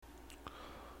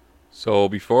So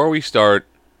before we start,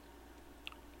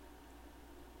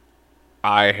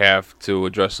 I have to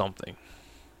address something.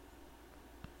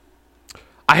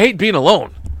 I hate being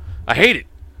alone. I hate it.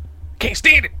 Can't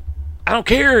stand it. I don't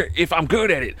care if I'm good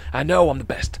at it. I know I'm the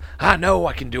best. I know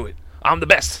I can do it. I'm the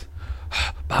best.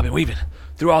 Bobbing, weaving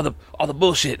through all the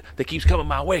bullshit that keeps coming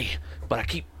my way, but I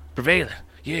keep prevailing.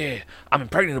 Yeah, I'm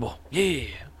impregnable. Yeah.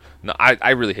 No, I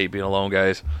really hate being alone,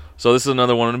 guys. So this is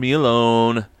another one of me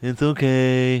alone. It's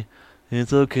okay.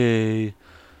 It's okay.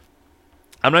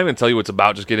 I'm not even going to tell you what it's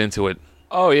about. Just get into it.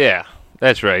 Oh, yeah.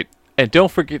 That's right. And don't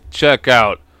forget to check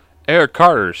out Eric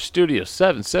Carter's Studio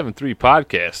 773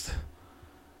 podcast.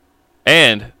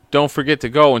 And don't forget to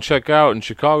go and check out in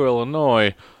Chicago,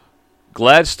 Illinois,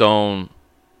 Gladstone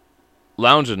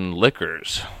Lounge and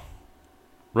Liquors,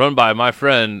 run by my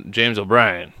friend James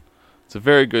O'Brien. It's a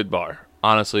very good bar.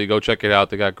 Honestly, go check it out.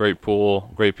 They got great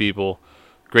pool, great people,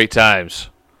 great times.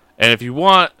 And if you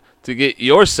want to get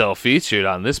yourself featured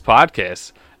on this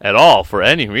podcast at all, for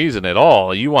any reason at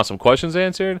all, you want some questions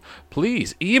answered,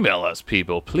 please email us,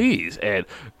 people, please, at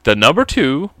the number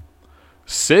 2,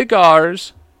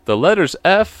 cigars, the letters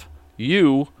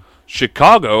F-U,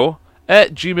 Chicago,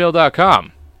 at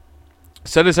gmail.com.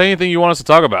 Send us anything you want us to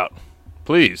talk about,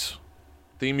 please.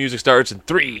 Theme music starts in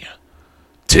 3,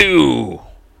 2.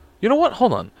 You know what?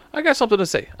 Hold on. I got something to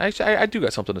say. I do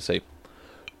got something to say.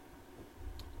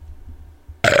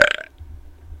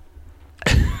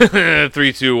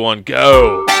 3, 2, 1,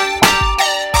 go.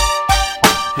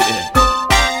 Yeah.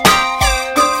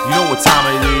 You know what time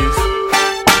it is?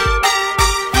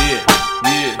 Yeah.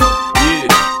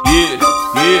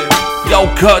 Yo,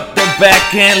 cut the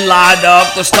back and light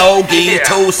up the stogie.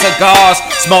 2 cigars,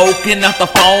 smoking out the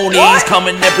phonies.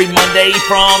 Coming every Monday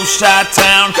from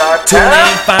Chi-Town. Tune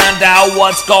in, find out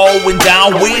what's going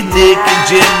down with Nick and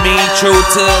Jimmy. True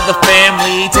to the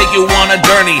family, take you on a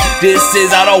journey. This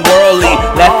is out of worldly.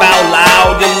 Laugh out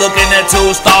loud, you're looking at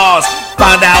 2 stars.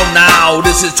 Find out now,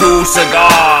 this is 2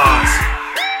 cigars.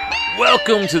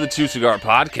 Welcome to the 2 Cigar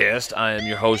Podcast. I am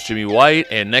your host, Jimmy White,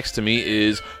 and next to me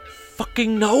is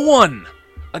fucking no one.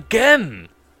 Again.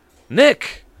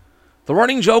 Nick. The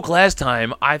running joke last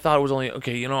time, I thought it was only,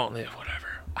 okay, you know, whatever.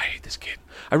 I hate this kid.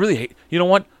 I really hate, you know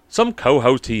what? Some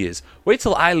co-host he is. Wait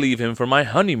till I leave him for my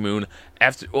honeymoon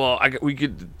after, well, we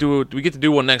get to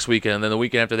do one next weekend, and then the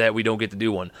weekend after that, we don't get to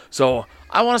do one. So,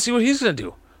 I want to see what he's going to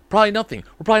do. Probably nothing.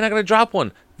 We're probably not going to drop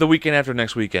one the weekend after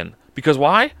next weekend. Because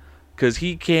why? Because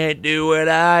he can't do what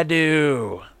I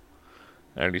do.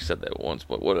 I already said that once,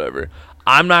 but whatever.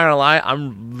 I'm not going to lie. I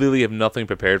really have nothing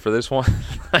prepared for this one.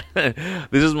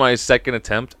 This is my third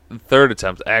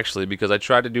attempt, actually, because I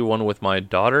tried to do one with my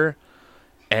daughter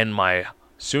and my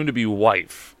soon-to-be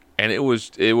wife, and it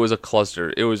was a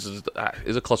cluster. It was a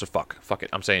clusterfuck. Fuck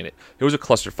it, I'm saying it. It was a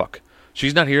clusterfuck.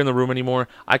 She's not here in the room anymore.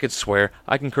 I could swear.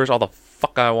 I can curse all the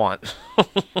fuck I want.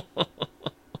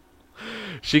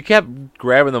 She kept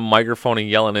grabbing the microphone and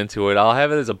yelling into it. I'll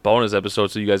have it as a bonus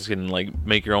episode so you guys can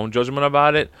make your own judgment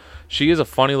about it. She is a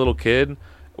funny little kid.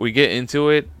 We get into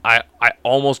it. I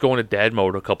almost go into dad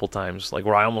mode a couple times,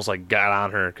 where I almost got on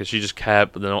her because she just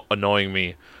kept annoying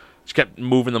me. She kept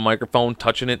moving the microphone,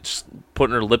 touching it, just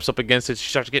putting her lips up against it. She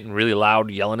starts getting really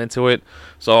loud, yelling into it.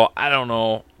 So I don't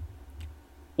know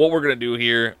what we're gonna do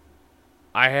here.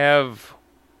 I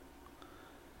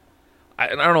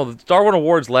don't know, the Darwin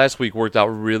Awards last week worked out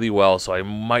really well, so I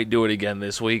might do it again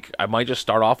this week. I might just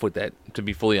start off with that, to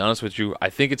be fully honest with you.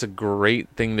 I think it's a great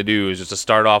thing to do, is just to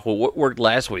start off with what worked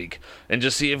last week, and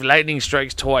just see if lightning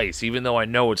strikes twice, even though I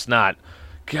know it's not.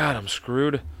 God, I'm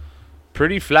screwed.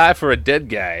 Pretty fly for a dead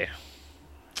guy.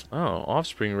 Oh,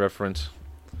 Offspring reference.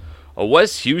 A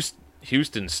West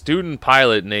Houston student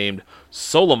pilot named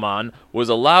Solomon was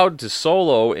allowed to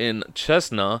solo in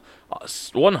Cessna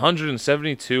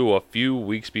 172 a few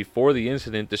weeks before the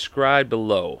incident described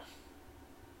below.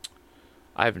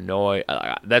 I have no idea.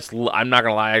 I'm not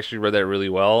gonna lie, I actually read that really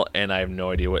well, and I have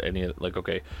no idea what any of it.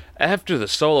 Okay. After the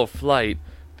solo flight,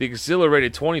 the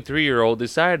exhilarated 23-year-old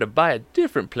decided to buy a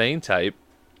different plane type,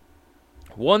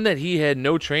 one that he had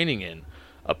no training in,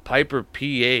 a Piper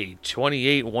PA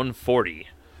 28140.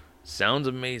 Sounds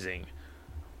amazing.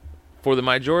 For the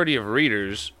majority of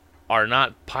readers are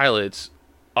not pilots.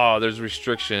 Oh, there's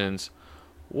restrictions.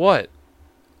 What?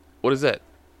 What is that?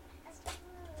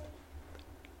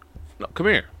 No, come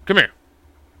here. Come here.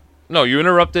 No, you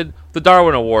interrupted the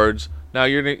Darwin Awards. Now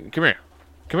you're gonna... Come here.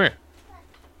 Come here.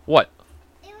 What?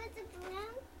 It was a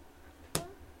balloon.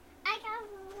 I got a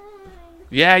balloon.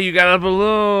 Yeah, you got a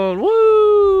balloon.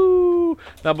 Woo!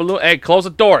 Now, balloon... Hey, close the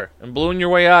door and balloon your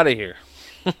way out of here.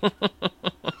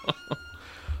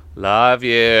 Love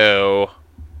you.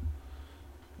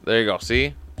 There you go.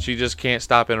 See? She just can't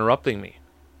stop interrupting me.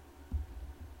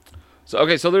 So,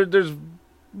 okay, so there's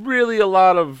really a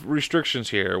lot of restrictions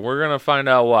here. We're going to find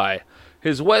out why.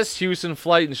 His West Houston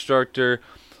flight instructor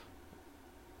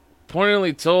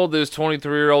pointedly told this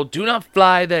 23-year-old, do not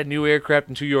fly that new aircraft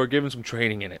until you are given some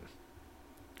training in it.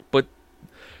 But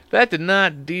that did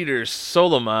not deter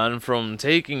Solomon from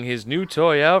taking his new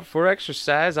toy out for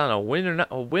exercise on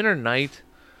a winter night.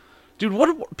 Dude,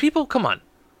 what people, come on.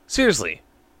 Seriously.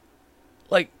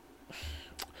 Like,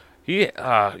 you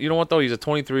know what though? He's a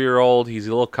 23-year-old. He's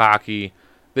a little cocky.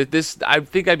 I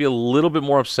think I'd be a little bit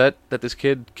more upset that this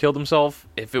kid killed himself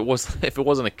if it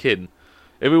wasn't a kid.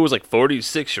 If it was like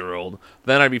 46-year-old,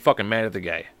 then I'd be fucking mad at the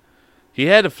guy. He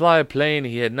had to fly a plane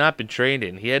he had not been trained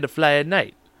in. He had to fly at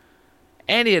night.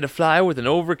 And he had to fly with an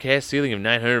overcast ceiling of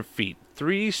 900 feet.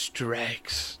 3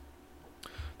 strikes.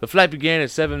 The flight began at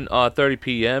 7:30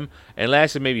 p.m. and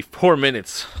lasted maybe 4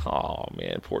 minutes. Oh,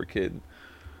 man, poor kid.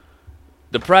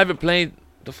 The private plane...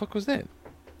 The fuck was that?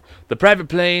 The private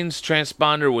plane's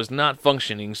transponder was not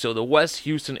functioning, so the West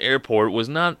Houston airport was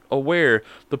not aware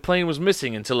the plane was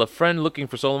missing until a friend looking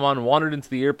for Solomon wandered into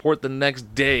the airport the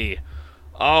next day.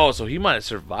 Oh, so he might have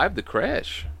survived the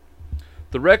crash.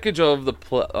 The wreckage of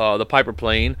the Piper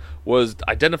plane was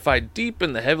identified deep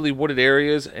in the heavily wooded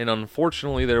areas, and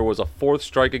unfortunately there was a 4th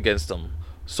strike against him.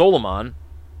 Against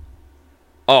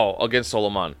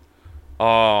Solomon.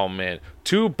 Oh, man.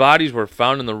 2 bodies were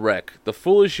found in the wreck. The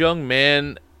foolish young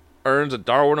man earns a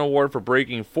Darwin Award for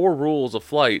breaking 4 rules of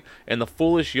flight, and the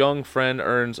foolish young friend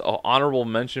earns an honorable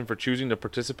mention for choosing to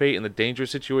participate in the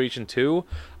dangerous situation too.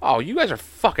 Oh, you guys are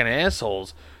fucking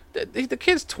assholes. The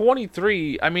kid's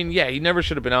 23. I mean, yeah, he never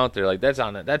should have been out there. Like, that's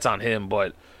on him,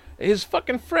 but his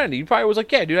fucking friend, he probably was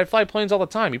like, yeah, dude, I fly planes all the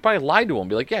time. He probably lied to him.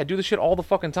 Be like, yeah, I do this shit all the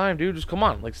fucking time, dude. Just come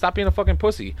on. Like, stop being a fucking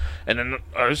pussy. And then,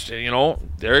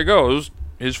 there he goes.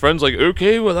 His friend's like,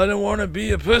 okay, well, I don't want to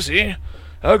be a pussy.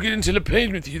 I'll get into the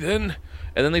plane with you then.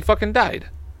 And then they fucking died.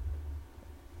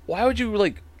 Why would you,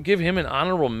 like, give him an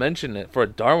honorable mention for a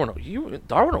Darwin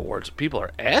Awards? People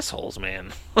are assholes,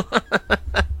 man.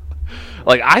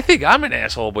 Like, I think I'm an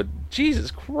asshole, but Jesus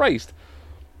Christ.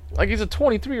 Like, he's a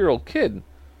 23-year-old kid.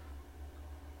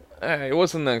 Alright,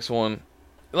 what's the next one?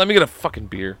 Let me get a fucking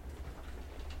beer.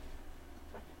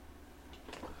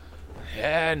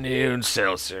 Noon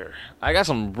seltzer. I got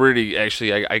some really,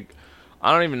 actually, I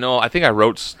don't even know. I think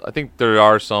there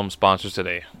are some sponsors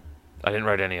today. I didn't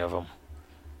write any of them.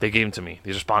 They gave them to me.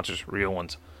 These are sponsors, real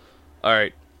ones.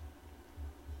 Alright.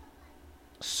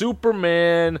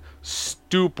 Superman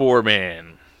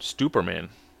Stuporman. Stuporman.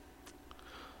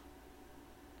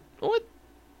 What?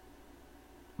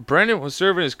 Brandon was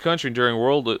serving his country during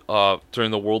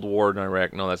the World War in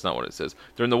Iraq. No, that's not what it says.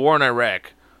 During the war in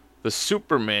Iraq, the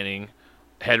Supermaning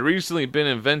had recently been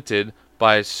invented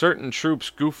by certain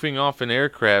troops goofing off in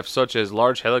aircraft such as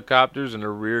large helicopters and a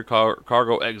rear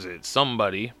cargo exit.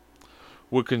 Somebody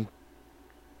would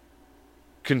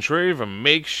contrive a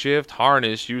makeshift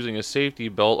harness using a safety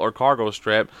belt or cargo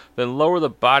strap, then lower the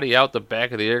body out the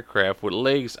back of the aircraft with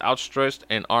legs outstretched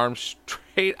and arms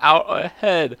straight out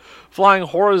ahead, flying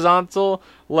horizontal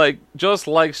just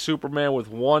like Superman with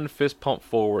one fist pump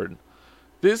forward.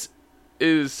 This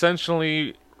is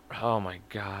essentially, oh my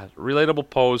god, relatable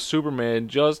pose. Superman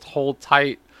just hold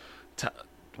tight.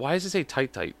 Why does it say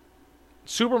tight?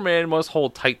 Superman must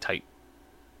hold tight.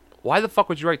 Why the fuck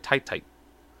would you write tight?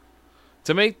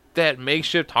 To make that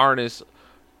makeshift harness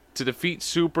to defeat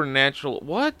supernatural...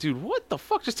 What, dude? What the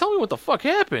fuck? Just tell me what the fuck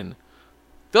happened.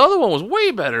 The other one was way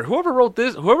better. Whoever wrote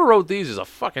these is a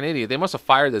fucking idiot. They must have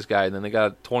fired this guy, and then they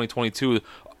got 2022,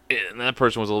 and that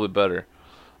person was a little bit better.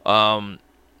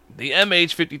 The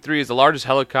MH-53 is the largest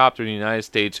helicopter in the United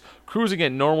States, cruising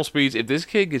at normal speeds. If this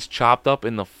kid gets chopped up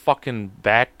in the fucking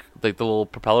back, like the little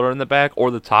propeller in the back,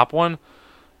 or the top one,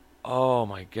 oh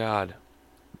my god.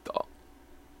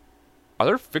 Are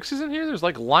there fixes in here? There's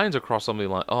like lines across some of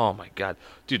the lines. Oh my god.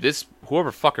 Dude,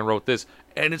 whoever fucking wrote this,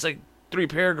 and it's like 3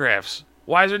 paragraphs.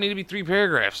 Why does there need to be 3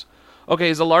 paragraphs?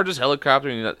 Okay, it's the largest helicopter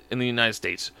in the United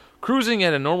States, cruising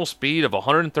at a normal speed of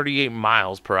 138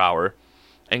 miles per hour,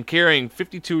 and carrying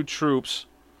 52 troops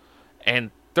and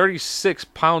 36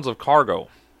 pounds of cargo.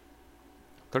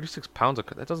 36 pounds of...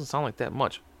 That doesn't sound like that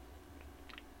much.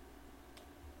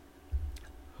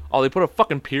 Oh, they put a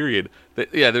fucking period.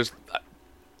 There's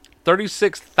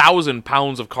 36,000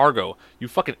 pounds of cargo. You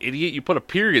fucking idiot. You put a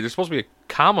period. There's supposed to be a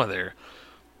comma there.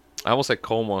 I almost said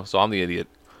coma, so I'm the idiot.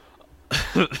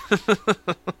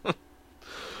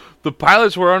 The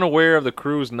pilots were unaware of the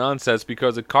crew's nonsense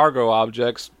because the cargo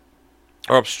objects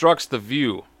or obstructs the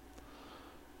view.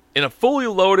 In a fully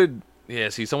loaded... Yeah,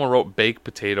 see, someone wrote baked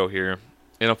potato here.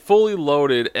 in a fully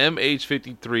loaded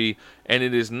MH-53, and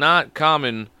it is not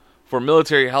common for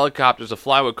military helicopters to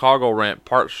fly with cargo ramp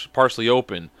partially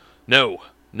open. No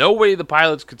way the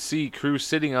pilots could see crew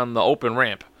sitting on the open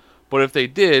ramp. But if they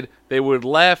did, they would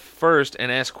laugh first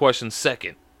and ask questions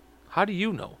second. How do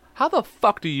you know? How the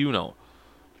fuck do you know?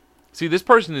 See, this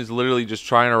person is literally just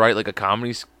trying to write like a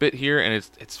comedy bit here, and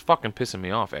it's fucking pissing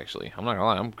me off, actually. I'm not gonna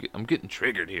lie, I'm getting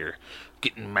triggered here.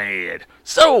 Getting mad.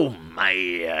 So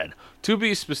mad. To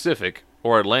be specific,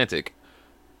 or Atlantic,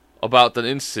 about the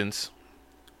instance,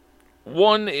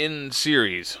 one in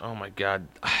series. Oh my god.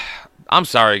 I'm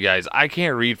sorry, guys. I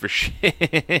can't read for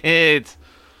shit.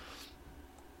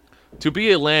 To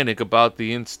be Atlantic about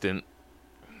the instant.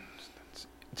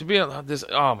 To be this.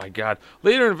 Oh my god.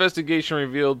 Later investigation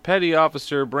revealed Petty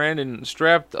Officer Brandon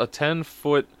strapped a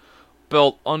 10-foot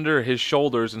belt under his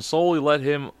shoulders and slowly let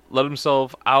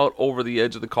himself out over the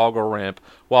edge of the cargo ramp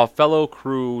while fellow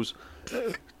crews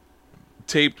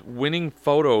taped winning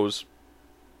photos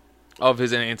of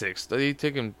his antics. Are they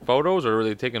taking photos or are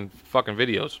they taking fucking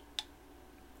videos?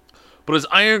 But his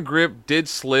iron grip did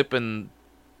slip and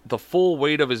the full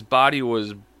weight of his body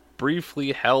was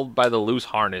briefly held by the loose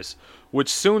harness, which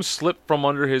soon slipped from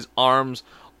under his arms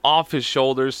off his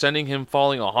shoulders, sending him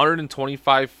falling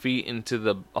 125 feet into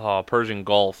the Persian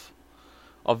Gulf.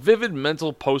 A vivid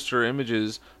mental poster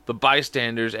images the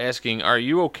bystanders asking, "Are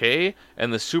you okay?"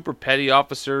 and the super petty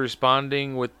officer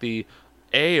responding with the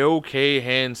A-OK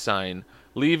hand sign,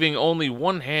 leaving only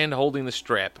one hand holding the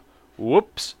strap.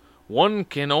 Whoops. One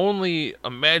can only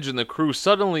imagine the crew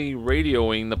suddenly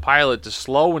radioing the pilot to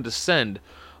slow and descend.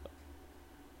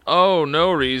 Oh,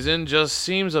 no reason, just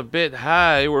seems a bit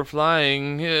high, we're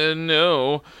flying,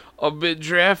 no, a bit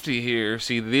drafty here.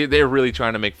 See, they're really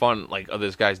trying to make fun, like, of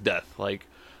this guy's death. Like,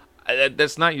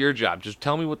 that's not your job. Just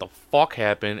tell me what the fuck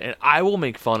happened, and I will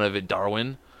make fun of it,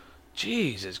 Darwin.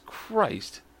 Jesus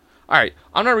Christ. Alright,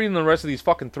 I'm not reading the rest of these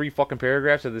fucking 3 fucking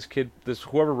paragraphs of this kid,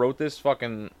 whoever wrote this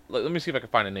fucking, let me see if I can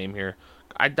find a name here.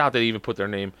 I doubt they even put their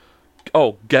name.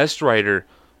 Oh, guest writer.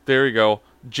 There we go.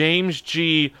 James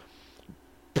G.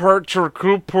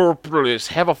 Petrokoupolis.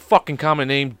 Have a fucking common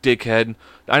name, dickhead.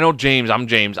 I know James, I'm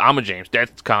a James,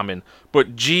 that's common.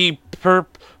 But G.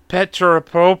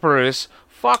 Petropoulos,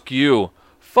 fuck you.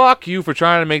 Fuck you for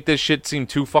trying to make this shit seem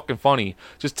too fucking funny.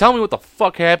 Just tell me what the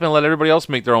fuck happened and let everybody else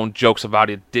make their own jokes about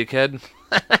it, dickhead.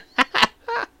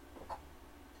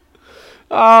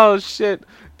 Oh, shit.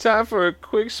 Time for a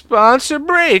quick sponsor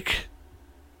break.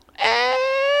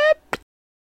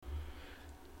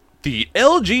 The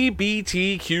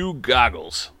LGBTQ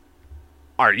goggles.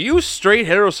 Are you a straight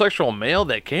heterosexual male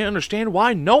that can't understand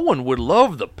why no one would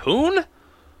love the poon?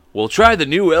 Well, try the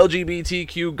new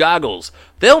LGBTQ goggles.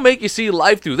 They'll make you see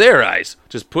life through their eyes.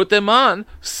 Just put them on,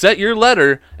 set your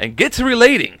letter, and get to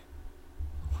relating.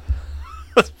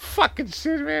 That's fucking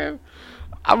shit, man.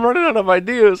 I'm running out of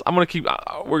ideas. I'm gonna keep.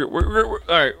 We're all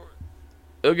right.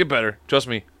 It'll get better. Trust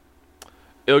me.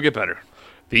 It'll get better.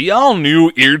 The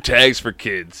all-new ear tags for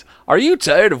kids. Are you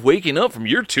tired of waking up from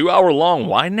your 2-hour-long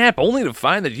wine nap only to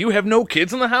find that you have no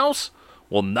kids in the house?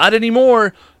 Well, not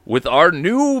anymore. With our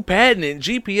new patented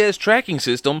GPS tracking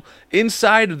system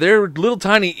inside their little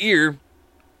tiny ear,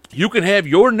 you can have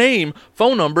your name,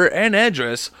 phone number, and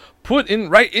address put in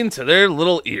right into their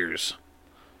little ears.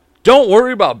 Don't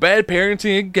worry about bad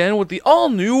parenting again with the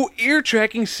all-new ear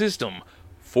tracking system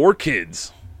for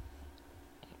kids.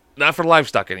 Not for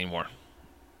livestock anymore.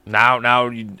 Now,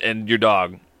 you and your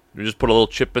dog, you just put a little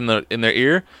chip in their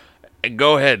ear, and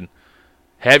go ahead,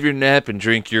 have your nap and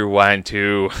drink your wine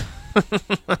too.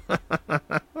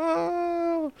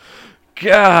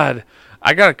 God,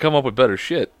 I gotta come up with better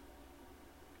shit.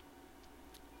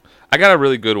 I got a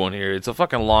really good one here. It's a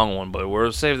fucking long one, but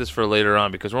we'll save this for later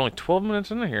on because we're only 12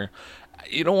 minutes into here.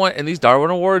 You know what? In these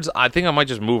Darwin Awards, I think I might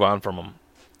just move on from them.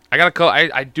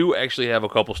 I do actually have a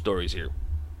couple stories here.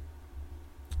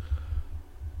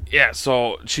 Yeah,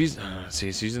 so she's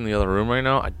in the other room right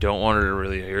now. I don't want her to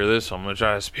really hear this, so I'm gonna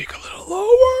try to speak a little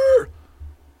lower.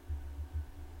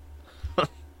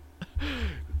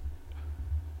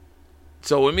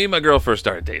 So when me and my girl first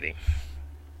started dating,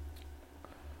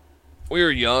 we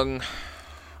were young,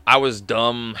 I was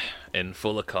dumb and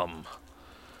full of cum,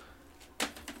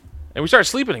 and we started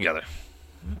sleeping together.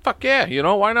 Fuck yeah,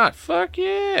 why not? Fuck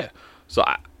yeah. So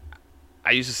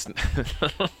I used to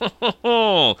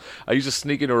I used to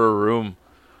sneak into her room.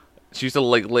 She used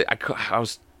to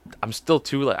I'm still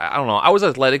too, I don't know. I was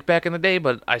athletic back in the day,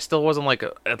 but I still wasn't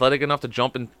athletic enough to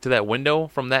jump into that window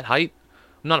from that height.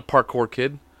 I'm not a parkour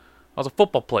kid. I was a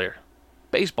football player,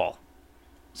 baseball,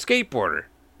 skateboarder,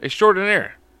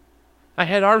 extraordinaire. I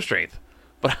had arm strength.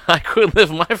 but I couldn't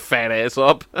lift my fat ass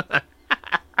up.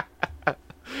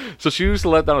 So she used to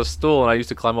let down a stool, and I used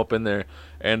to climb up in there.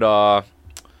 And,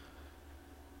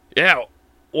 yeah,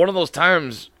 one of those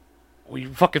times, we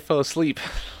fucking fell asleep.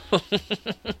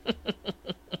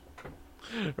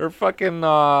 Her fucking,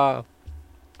 at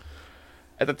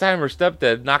the time, her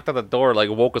stepdad knocked on the door, like,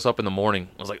 woke us up in the morning.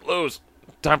 I was like, Luz,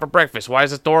 time for breakfast. Why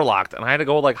is this door locked? And I had to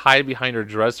go, like, hide behind her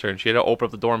dresser, and she had to open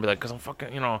up the door and be like, because I'm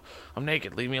fucking, I'm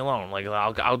naked. Leave me alone. Like,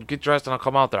 I'll get dressed and I'll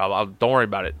come out there. Don't worry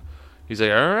about it. He's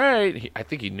like, all right. I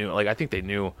think he knew. Like, I think they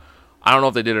knew. I don't know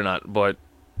if they did or not, but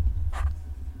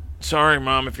sorry,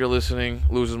 Mom, if you're listening.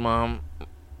 Luz's mom.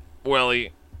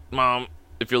 Welly, Mom,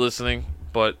 if you're listening.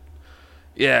 But,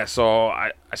 yeah, so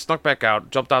I snuck back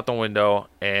out, jumped out the window,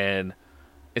 and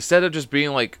instead of just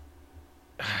being like,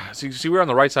 see, we were on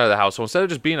the right side of the house, so instead of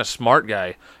just being a smart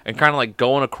guy and kind of like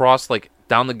going across, like,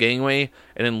 down the gangway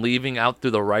and then leaving out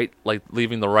through the right, like,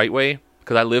 leaving the right way,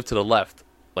 because I live to the left,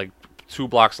 like, 2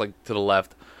 blocks, like, to the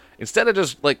left. Instead of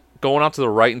just, like, going out to the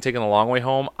right and taking the long way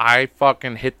home, I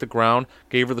fucking hit the ground,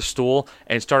 gave her the stool,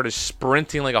 and started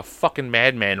sprinting like a fucking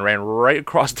madman, ran right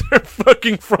across their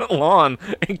fucking front lawn,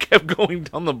 and kept going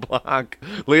down the block.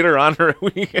 Later on, her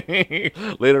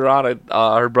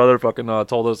brother fucking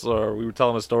told us, or we were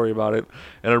telling a story about it,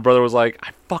 and her brother was like, I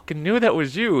fucking knew that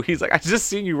was you. He's like, I just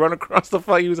seen you run across the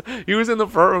front. He was in the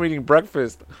front room eating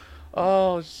breakfast.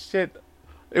 Oh, shit.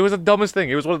 It was the dumbest thing.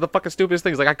 It was one of the fucking stupidest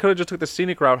things. Like, I could have just took the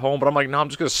scenic route home, but I'm like, no, I'm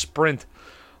just going to sprint.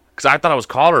 Because I thought I was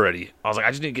caught already. I was like, I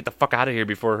just need to get the fuck out of here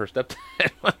before her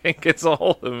stepdad gets a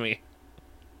hold of me.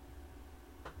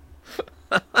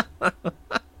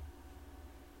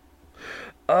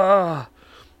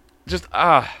 Just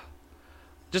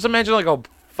imagine like a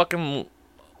fucking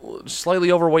slightly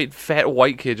overweight fat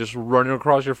white kid just running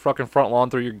across your fucking front lawn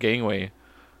through your gangway. And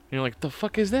you're like, the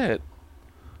fuck is that?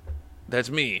 That's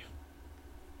me.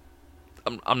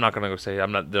 I'm not gonna go say it.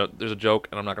 I'm not. There's a joke,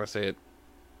 and I'm not gonna say it.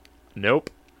 Nope.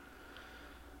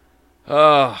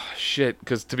 Oh shit!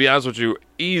 Because to be honest with you,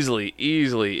 easily,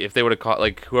 if they would have caught,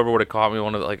 like, whoever would have caught me,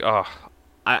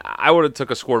 I would have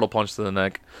took a Squirtle punch to the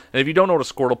neck. And if you don't know what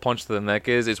a Squirtle punch to the neck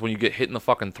is, it's when you get hit in the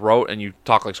fucking throat and you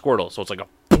talk like Squirtle. So it's like a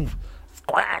poof,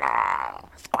 Squirtle,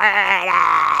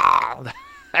 Squirtle.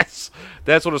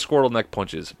 That's what a Squirtle neck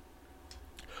punch is.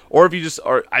 Or if you just,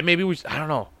 I don't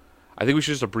know. I think we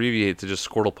should just abbreviate it to just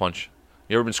Squirtle punch.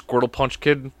 You ever been Squirtle punch,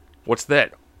 kid? What's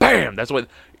that? Bam! That's what,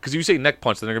 because you say neck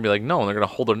punch, then they're going to be like, no, and they're going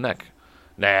to hold their neck.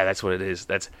 Nah, that's what it is.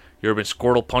 You ever been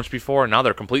Squirtle punch before? And now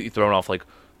they're completely thrown off, like,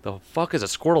 the fuck is a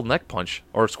Squirtle neck punch?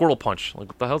 Or a Squirtle punch? Like,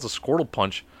 what the hell's a Squirtle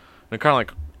punch? And they're kind of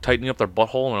like tightening up their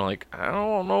butthole, and they're like, I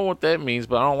don't know what that means,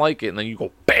 but I don't like it. And then you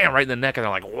go bam right in the neck, and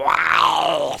they're like,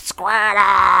 wow,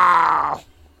 Squirtle!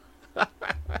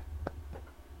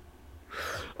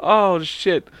 Oh,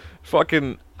 shit.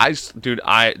 Fucking, next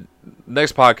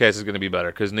podcast is going to be better,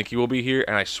 because Nikki will be here,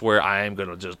 and I swear I am going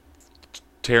to just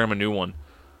tear him a new one.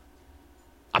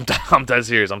 I'm dead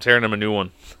serious. I'm tearing him a new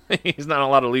one. He's not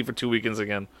allowed to leave for 2 weekends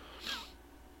again.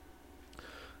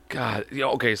 God.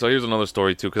 Okay, so here's another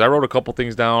story, too, because I wrote a couple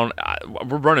things down.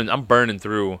 I'm burning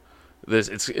through this.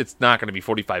 It's not going to be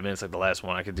 45 minutes like the last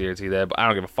one. I can guarantee that, but I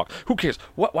don't give a fuck. Who cares?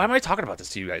 Why am I talking about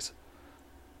this to you guys?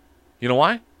 You know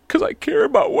why? Because I care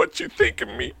about what you think of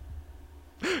me.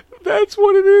 That's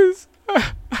what it is.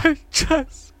 I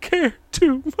just care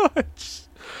too much.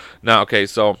 Now, okay,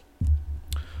 so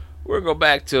we're going to go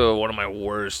back to one of my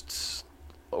worst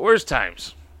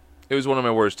times. It was one of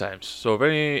my worst times. So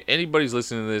if anybody's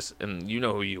listening to this, and you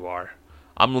know who you are,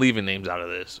 I'm leaving names out of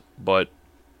this. But,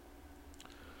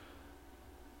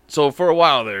 so for a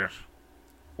while there,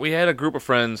 we had a group of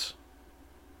friends.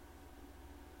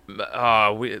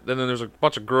 Then there's a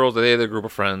bunch of girls that they had their group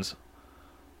of friends.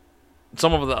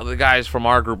 Some of the guys from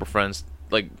our group of friends,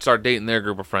 like, started dating their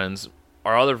group of friends.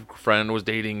 Our other friend was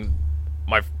dating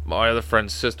my other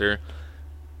friend's sister.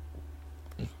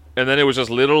 And then it was just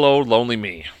little old lonely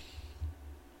me.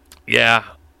 Yeah,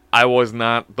 I was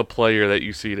not the player that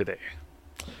you see today.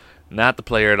 Not the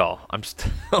player at all. I'm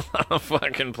still not a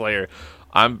fucking player.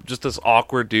 I'm just this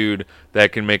awkward dude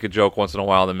that can make a joke once in a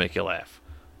while to make you laugh.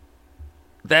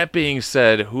 That being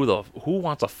said, who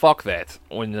wants to fuck that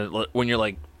when you're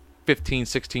like 15,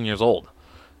 16 years old?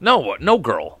 No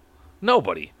girl.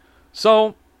 Nobody.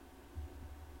 So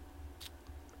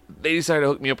they decided to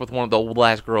hook me up with the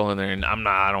last girl in there, and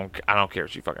I don't care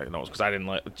if she fucking knows,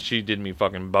 because she did me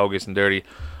fucking bogus and dirty.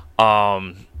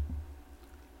 I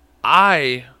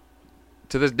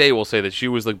to this day will say that she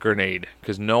was the grenade,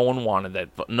 because no one wanted that.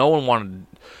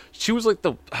 She was like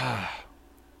the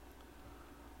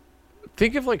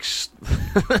think of like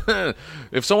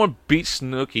If someone beat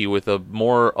Snooki with a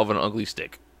more of an ugly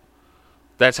stick,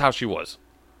 that's how she was.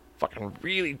 Fucking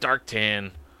really dark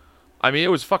tan. I mean,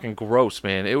 it was fucking gross,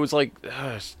 man. It was like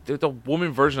the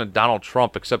woman version of Donald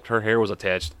Trump, except her hair was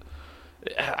attached.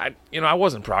 I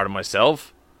wasn't proud of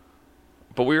myself.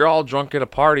 But we were all drunk at a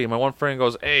party, and my one friend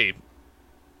goes, "Hey,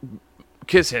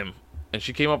 kiss him." And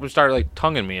she came up and started, like,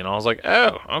 tonguing me, and I was like,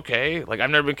 "Oh, okay. Like, I've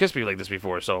never been kissed like this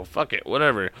before, so fuck it,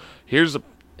 whatever. Here's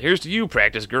to you,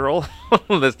 practice girl."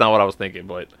 That's not what I was thinking,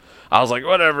 but I was like,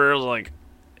 whatever. I was like,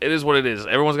 it is what it is.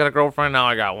 Everyone's got a girlfriend, now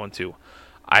I got one, too.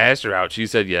 I asked her out. She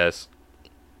said yes.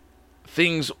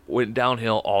 Things went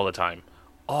downhill all the time.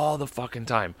 All the fucking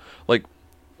time. Like,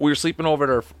 we were sleeping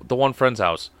over at the one friend's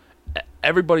house.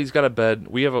 Everybody's got a bed.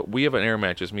 We have an air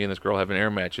mattress. Me and this girl have an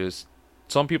air mattress.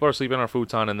 Some people are sleeping on our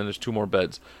futon, and then there's 2 more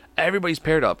beds. Everybody's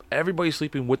paired up. Everybody's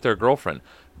sleeping with their girlfriend.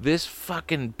 This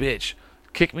fucking bitch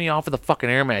kicked me off of the fucking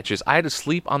air mattress. I had to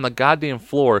sleep on the goddamn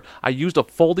floor. I used a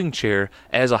folding chair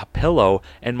as a pillow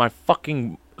and my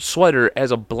fucking sweater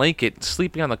as a blanket,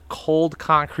 sleeping on the cold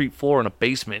concrete floor in a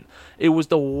basement. It was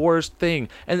the worst thing.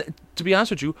 And to be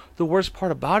honest with you, the worst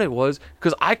part about it was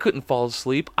because I couldn't fall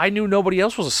asleep. I knew nobody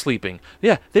else was sleeping.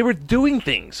 Yeah, they were doing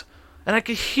things, and I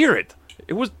could hear it.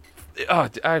 It was...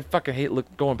 I fucking hate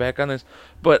going back on this,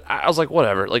 but I was like,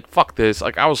 whatever, like, fuck this.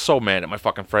 Like, I was so mad at my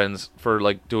fucking friends for,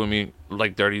 like, doing me,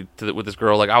 like, dirty with this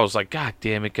girl. Like, I was like, god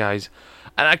damn it, guys.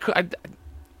 And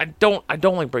I don't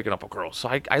like breaking up with girls, so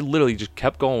I literally just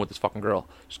kept going with this fucking girl.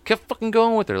 Just kept fucking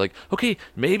going with her. Like, okay,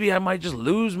 maybe I might just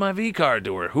lose my V card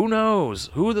to her. Who knows?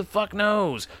 Who the fuck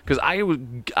knows? Because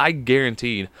I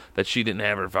guaranteed that she didn't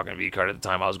have her fucking V card at the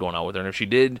time I was going out with her, and if she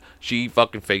did, she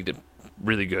fucking faked it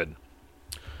really good.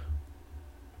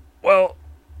 Well,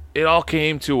 it all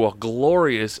came to a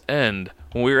glorious end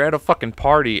when we were at a fucking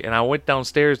party, and I went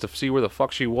downstairs to see where the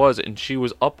fuck she was, and she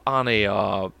was up on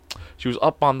the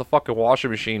fucking washing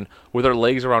machine with her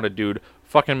legs around a dude,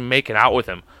 fucking making out with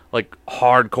him, like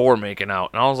hardcore making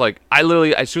out. And I was like, I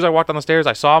literally, as soon as I walked down the stairs,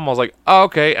 I saw him. I was like, oh,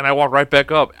 okay, and I walked right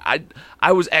back up.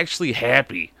 I was actually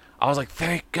happy. I was like,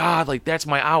 thank God, like that's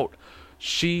my out.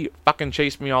 She fucking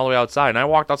chased me all the way outside, and I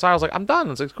walked outside. I was like, I'm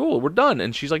done. It's like, cool, we're done.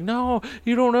 And she's like, no,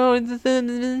 you don't know.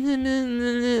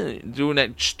 Doing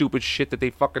that stupid shit that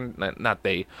they fucking,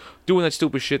 doing that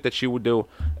stupid shit that she would do.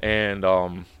 And,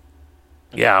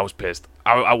 yeah, I was pissed.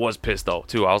 I was pissed, though,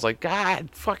 too. I was like,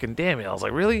 God fucking damn it. I was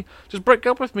like, really? Just break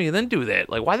up with me and then do that.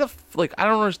 Like, why I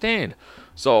don't understand.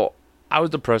 So, I was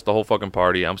depressed the whole fucking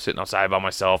party. I'm sitting outside by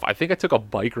myself. I think I took a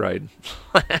bike ride.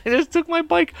 I just took my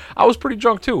bike. I was pretty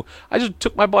drunk too. I just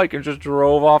took my bike and just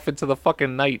drove off into the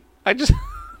fucking night. I just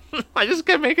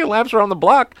kept making laps around the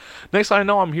block. Next thing I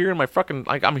know, I'm hearing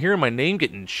I'm hearing my name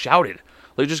getting shouted.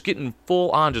 Like just getting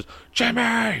full on, just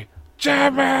Jimmy,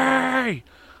 Jimmy.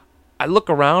 I look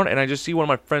around and I just see one of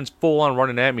my friends full on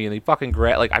running at me, and he fucking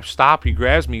I stop. He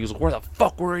grabs me. He goes, "Where the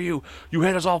fuck were you? You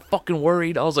had us all fucking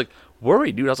worried." I was like,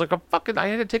 worried, dude. I was like, I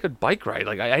had to take a bike ride.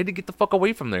 Like, I had to get the fuck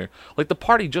away from there. Like, the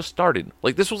party just started.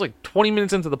 Like, this was like 20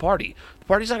 minutes into the party. The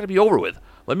party's not gonna be over with.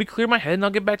 Let me clear my head and I'll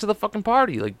get back to the fucking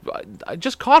party. Like, I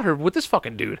just caught her with this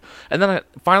fucking dude. And then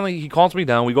finally, he calms me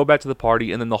down. We go back to the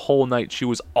party, and then the whole night, she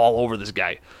was all over this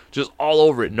guy. Just all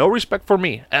over it. No respect for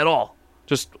me at all.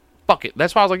 Just fuck it.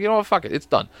 That's why I was like, you know what, fuck it. It's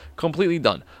done. Completely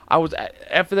done. I was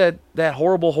after that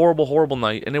horrible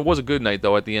night, and it was a good night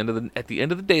though. At the end of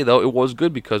the day though, it was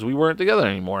good because we weren't together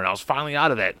anymore, and I was finally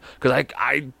out of that because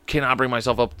I cannot bring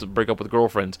myself up to break up with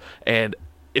girlfriends. And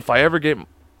if I ever get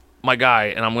my guy,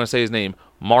 and I'm gonna say his name,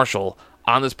 Marshall,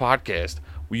 on this podcast,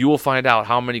 you will find out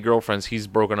how many girlfriends he's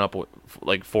broken up with,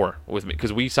 with me,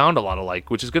 because we sound a lot alike,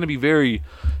 which is going to be very.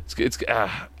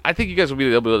 I think you guys will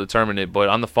be able to determine it, but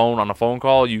on a phone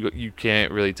call, you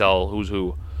can't really tell who's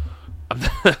who.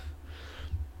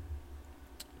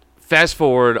 Fast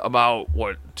forward about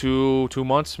what 2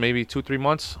 months, maybe 2-3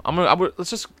 months. Let's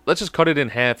just cut it in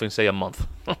half and say a month.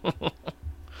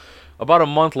 About a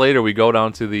month later, we go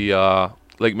down to the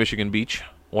Lake Michigan beach.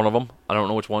 One of them, I don't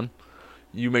know which one.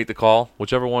 You make the call,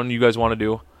 whichever one you guys want to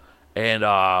do. And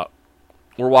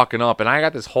we're walking up, and I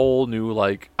got this whole new,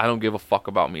 like, I don't give a fuck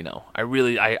about me now. I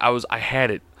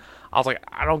had it. I was like,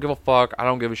 I don't give a fuck. I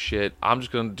don't give a shit. I'm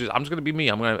just gonna be me.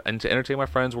 I'm gonna entertain my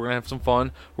friends. We're gonna have some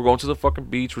fun. We're going to the fucking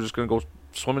beach. We're just gonna go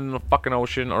swimming in the fucking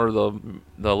ocean or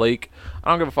the lake. I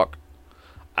don't give a fuck.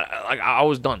 I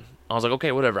was done. I was like,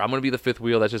 okay, whatever. I'm gonna be the fifth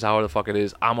wheel. That's just how the fuck it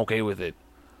is. I'm okay with it.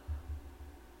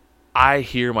 I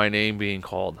hear my name being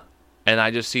called. And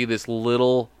I just see this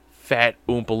little fat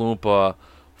Oompa Loompa,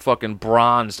 fucking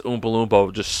bronzed Oompa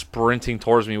Loompa just sprinting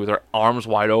towards me with her arms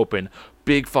wide open.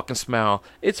 Big fucking smile.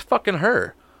 It's fucking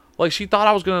her. Like, she thought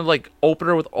I was gonna like open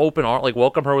her with open arm, like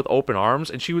welcome her with open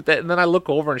arms, and she was that. And then I look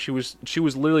over and she was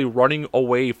literally running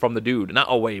away from the dude, not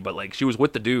away, but like she was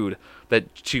with the dude that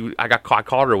I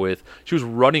caught her with. She was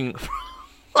running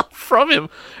from him,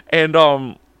 and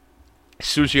as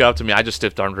soon as she got up to me, I just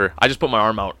stiff armed her. I just put my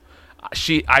arm out.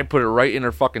 I put it right in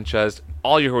her fucking chest.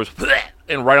 All you heard was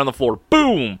and right on the floor,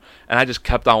 boom, and I just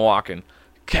kept on walking.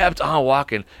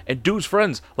 And dude's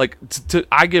friends, like,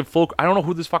 I give full, I don't know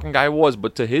who this fucking guy was,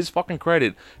 but to his fucking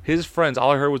credit, his friends,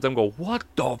 all I heard was them go, what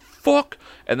the fuck?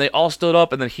 And they all stood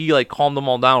up, and then he, like, calmed them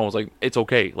all down and was like, it's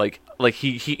okay. Like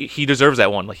he deserves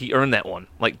that one. Like, he earned that one.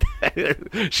 Like,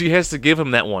 she has to give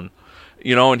him that one.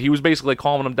 You know, and he was basically like,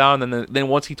 calming them down, and then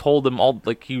once he told them all,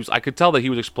 like, I could tell that he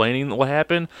was explaining what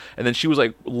happened, and then she was,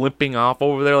 like, limping off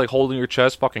over there, like, holding her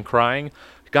chest, fucking crying,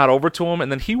 got over to him, and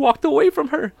then he walked away from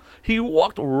her. He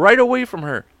walked right away from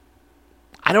her.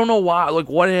 I don't know why, like,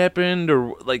 what happened,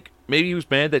 or, like, maybe he was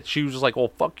mad that she was just like,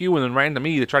 well, fuck you, and then ran to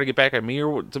me to try to get back at me,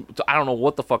 or I don't know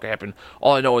what the fuck happened.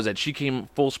 All I know is that she came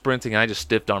full sprinting, and I just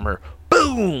stiffed on her.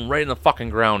 Boom! Right in the fucking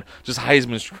ground. Just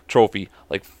Heisman's trophy.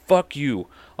 Like, fuck you.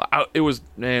 It was,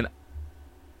 man,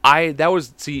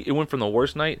 it went from the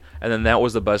worst night, and then that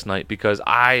was the best night, because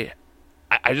I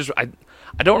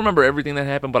don't remember everything that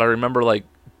happened, but I remember, like,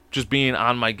 just being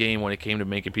on my game when it came to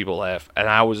making people laugh, and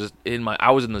I was just in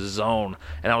the zone,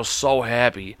 and I was so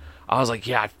happy. I was like,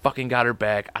 yeah, I fucking got her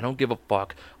back. I don't give a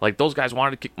fuck. Like, those guys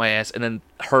wanted to kick my ass, and then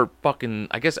her fucking,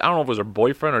 I guess, I don't know if it was her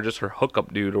boyfriend or just her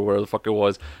hookup dude or whatever the fuck it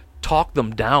was, talked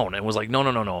them down and was like,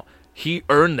 no. He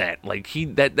earned that. Like,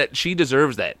 that she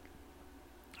deserves that.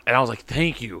 And I was like,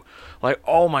 thank you. Like,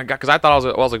 oh my God. Because I thought I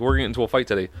was like, we're getting into a fight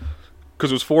today.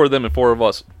 Because it was 4 of them and 4 of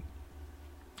us.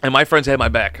 And my friends had my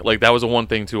back. Like, that was the one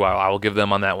thing, too, I will give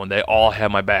them on that one. They all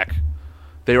had my back.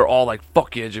 They were all like,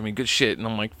 fuck yeah, Jimmy, good shit. And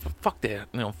I'm like, fuck that.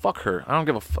 You know, fuck her. I don't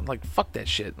give a fuck. Like, fuck that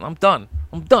shit. I'm done.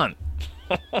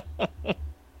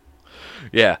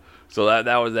 Yeah. So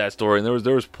that was that story. And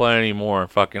there was plenty more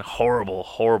fucking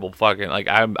horrible fucking, like,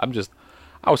 I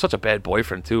was such a bad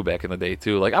boyfriend, too, back in the day,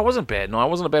 too. Like, I wasn't bad. No, I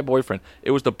wasn't a bad boyfriend.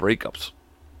 It was the breakups.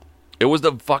 It was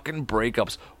the fucking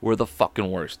breakups were the fucking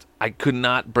worst. I could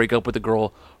not break up with a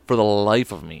girl for the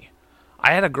life of me.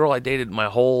 I had a girl I dated my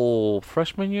whole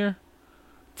freshman year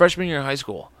of high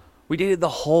school. We dated the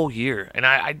whole year, and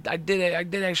I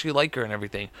did actually like her and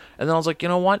everything. And then I was like, you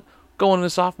know what? Going into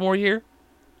sophomore year,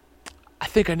 I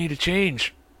think I need to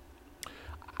change.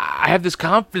 I have this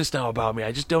confidence now about me.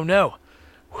 I just don't know.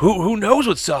 Who knows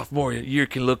what sophomore year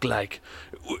can look like?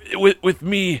 With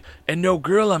me and no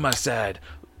girl on my side.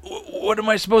 What am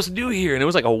I supposed to do here? And it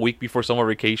was like a week before summer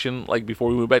vacation, like before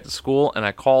we moved back to school, and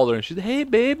I called her and she said, hey,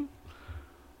 babe,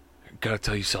 gotta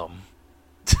tell you something.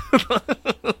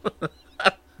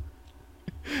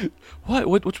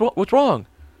 What's wrong?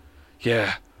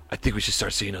 Yeah, I think we should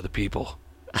start seeing other people.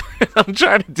 I'm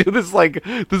trying to do this like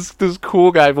this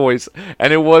cool guy voice,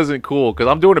 and it wasn't cool because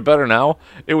I'm doing it better now.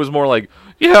 It was more like,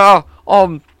 yeah,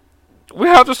 we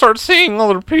have to start seeing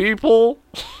other people.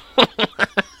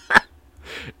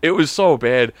 It was so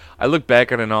bad. I look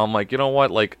back at it now. I'm like, you know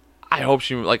what? Like, I hope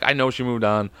she, like, I know she moved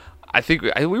on. I think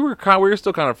we were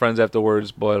still kind of friends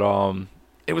afterwards, but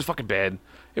it was fucking bad.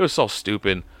 It was so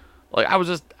stupid. Like, I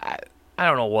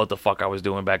don't know what the fuck I was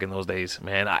doing back in those days,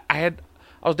 man. I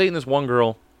was dating this one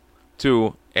girl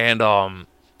too, and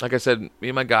like I said, me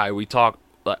and my guy, we talked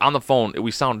on the phone.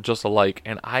 We sound just alike,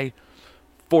 and I,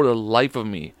 for the life of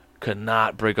me, could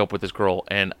not break up with this girl,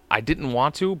 and I didn't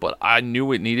want to, but I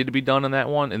knew it needed to be done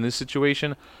in this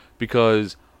situation,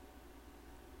 because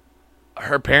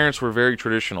her parents were very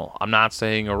traditional. I'm not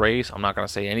saying a race. I'm not going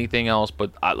to say anything else,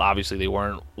 but obviously they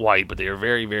weren't white, but they were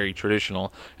very, very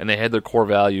traditional, and they had their core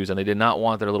values, and they did not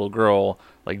want their little girl,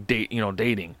 like,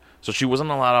 dating. So she wasn't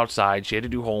allowed outside. She had to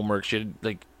do homework. She had,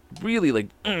 like, really, like,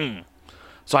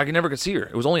 So I never could see her.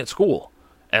 It was only at school.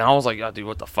 And I was like, oh, dude,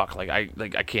 what the fuck? I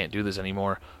can't do this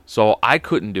anymore. So I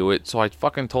couldn't do it. So I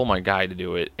fucking told my guy to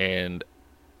do it. And,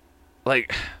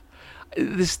 like,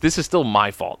 this is still my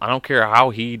fault. I don't care how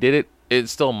he did it.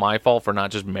 It's still my fault for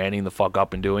not just manning the fuck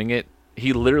up and doing it.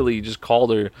 He literally just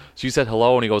called her. She said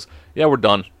hello, and he goes, yeah, we're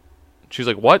done. She's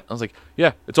like, what? I was like,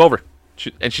 yeah, it's over.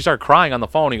 And she started crying on the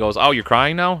phone. He goes, oh, you're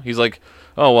crying now? He's like,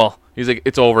 oh, well. He's like,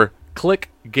 it's over. Click,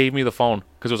 gave me the phone.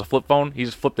 Because it was a flip phone. He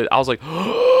just flipped it. I was like,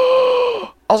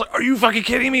 are you fucking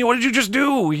kidding me? What did you just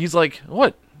do? He's like,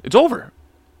 what? It's over.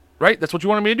 Right? That's what you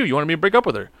wanted me to do. You wanted me to break up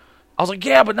with her. I was like,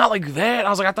 yeah, but not like that. I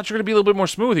was like, I thought you were going to be a little bit more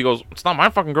smooth. He goes, it's not my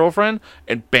fucking girlfriend.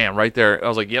 And bam, right there. I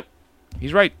was like, yep,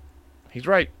 he's right. He's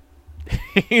right.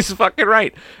 He's fucking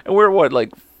right. And we're what,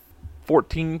 like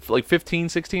 14, like 15,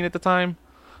 16 at the time?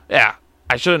 Yeah.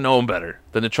 I should have known better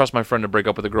than to trust my friend to break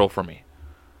up with a girl for me.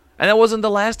 And that wasn't the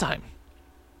last time.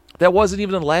 That wasn't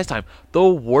even the last time. The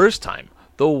worst time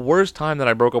that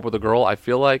I broke up with a girl, I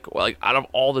feel like out of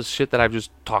all this shit that I've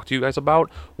just talked to you guys about,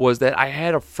 was that I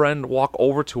had a friend walk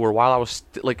over to her while I was,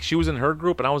 she was in her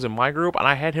group and I was in my group, and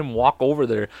I had him walk over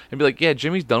there and be like, yeah,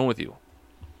 Jimmy's done with you.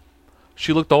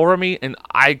 She looked over at me, and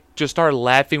I just started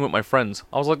laughing with my friends.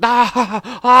 I was like, ah, ha, ha,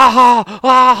 ah, ha,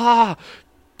 ah, ha.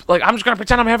 Like, I'm just going to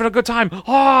pretend I'm having a good time.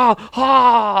 Ah,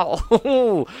 ah.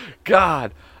 Oh,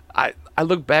 God. I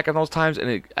look back at those times,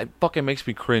 and it fucking makes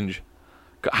me cringe.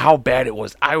 How bad it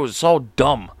was. I was so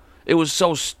dumb. It was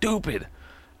so stupid.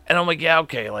 And I'm like, yeah,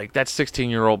 okay, like, that's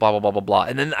 16-year-old, blah, blah, blah, blah, blah.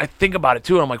 And then I think about it,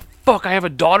 too, and I'm like, fuck, I have a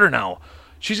daughter now.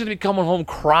 She's going to be coming home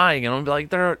crying, and I'm going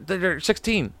to be like, they're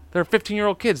 16. They're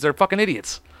 15-year-old kids. They're fucking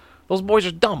idiots. Those boys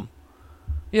are dumb.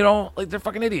 You know, like, they're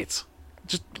fucking idiots.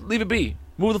 Just leave it be.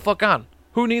 Move the fuck on.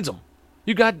 Who needs them?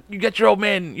 You got your old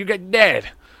man. You got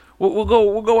dad. We'll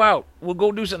go out. We'll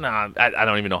go do something. Nah, I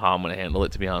don't even know how I'm gonna handle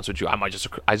it, to be honest with you.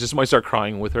 I just might start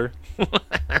crying with her.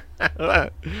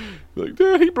 Like,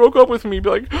 Dad, he broke up with me. Be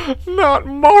like, not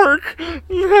Mark.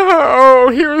 No,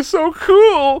 he was so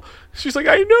cool. She's like,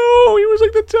 I know. He was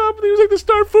like the top. He was like the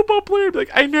star football player. Be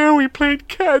like, I know. He played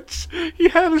catch. He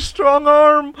had a strong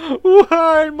arm.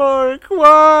 Why, Mark?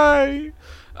 Why?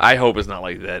 I hope it's not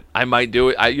like that. I might do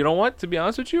it. You know what? To be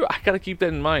honest with you, I gotta keep that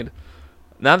in mind.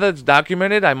 Now that it's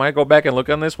documented, I might go back and look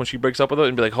on this when she breaks up with it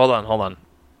and be like, hold on.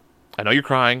 I know you're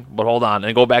crying, but hold on.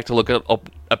 And go back to look at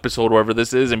episode wherever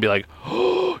this is and be like,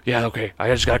 oh, yeah, okay, I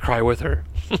just got to cry with her.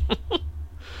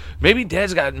 Maybe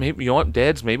you know what,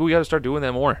 dads, maybe we got to start doing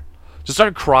that more. Just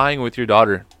start crying with your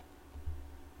daughter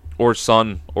or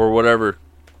son or whatever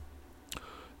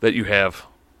that you have.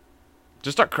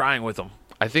 Just start crying with them.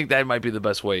 I think that might be the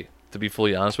best way, to be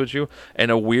fully honest with you. And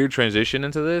a weird transition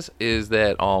into this is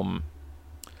that,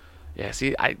 yeah,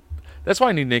 see, that's why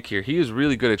I need Nick here. He is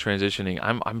really good at transitioning.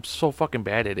 I'm so fucking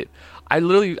bad at it. I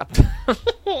literally, I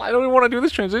don't even want to do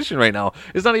this transition right now.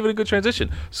 It's not even a good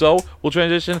transition. So, we'll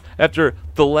transition after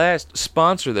the last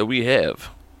sponsor that we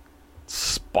have.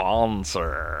 Sponsor.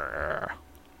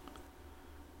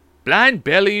 Blind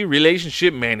Belly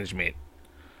Relationship Management.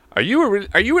 Are you in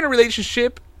a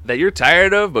relationship that you're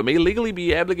tired of but may legally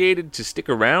be obligated to stick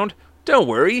around? Don't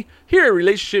worry, here at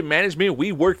Relationship Management,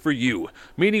 we work for you,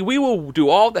 meaning we will do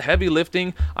all the heavy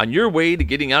lifting on your way to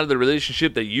getting out of the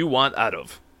relationship that you want out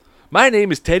of. My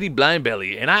name is Teddy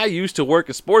Blindbelly, and I used to work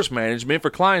in sports management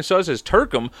for clients such as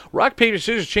Turcum, Rock, Paper,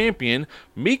 Scissors Champion,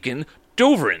 Meekin,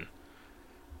 Dovrin.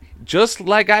 Just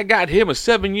like I got him a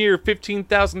 7-year,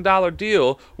 $15,000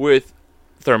 deal with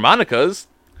Thermonicas,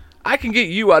 I can get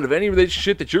you out of any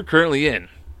relationship that you're currently in.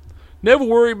 Never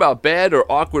worry about bad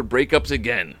or awkward breakups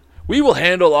again. We will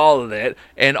handle all of that,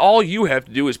 and all you have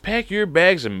to do is pack your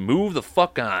bags and move the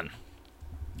fuck on.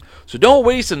 So don't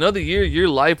waste another year of your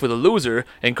life with a loser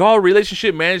and call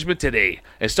Relationship Management today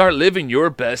and start living your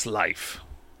best life.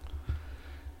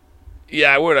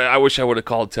 Yeah, I wish I would have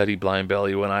called Teddy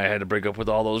Blindbelly when I had to break up with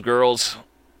all those girls.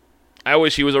 I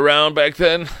wish he was around back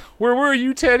then. Where were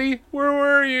you, Teddy? Where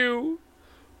were you?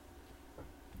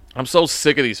 I'm so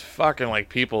sick of these fucking,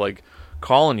 people,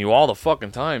 calling you all the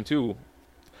fucking time, too.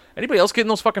 Anybody else getting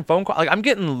those fucking phone calls? I'm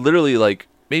getting literally,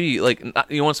 maybe, you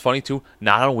know what's funny, too?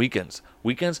 Not on weekends.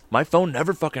 Weekends, my phone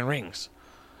never fucking rings.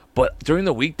 But during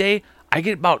the weekday, I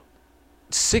get about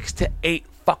 6 to 8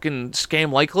 fucking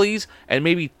scam likelies and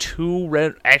maybe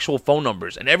 2 actual phone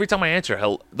numbers. And every time I answer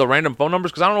the random phone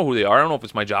numbers, because I don't know who they are. I don't know if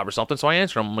it's my job or something. So I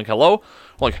answer them. I'm like, hello?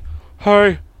 I'm like,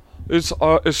 hi, is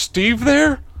Steve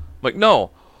there? I'm like,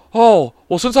 no. Oh,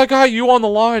 well, since I got you on the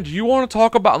line, do you want to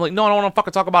talk about... I'm like, no, I don't want to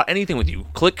fucking talk about anything with you.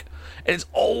 Click. And it's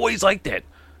always like that.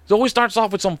 It always starts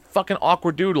off with some fucking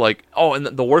awkward dude, and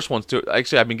the worst ones, too.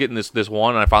 Actually, I've been getting this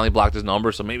one, and I finally blocked his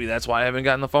number, so maybe that's why I haven't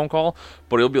gotten the phone call.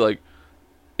 But it'll be like,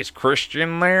 is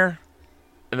Christian there?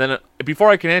 And then before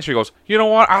I can answer, he goes, you know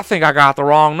what? I think I got the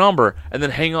wrong number. And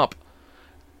then hang up.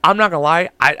 I'm not going to lie.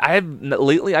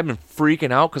 Lately, I've been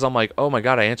freaking out because I'm like, oh, my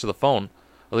God, I answered the phone.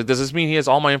 Does this mean he has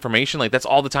all my information? That's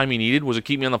all the time he needed was to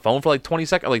keep me on the phone for 20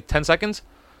 seconds, 10 seconds?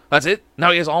 That's it?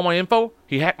 Now he has all my info?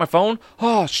 He hacked my phone?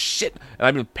 Oh, shit. And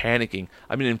I've been panicking.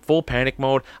 I've been in full panic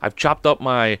mode. I've chopped up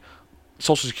my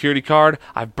Social Security card.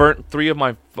 I've burnt 3 of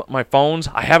my phones.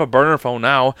 I have a burner phone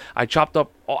now. I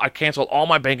canceled all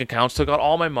my bank accounts, took out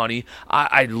all my money.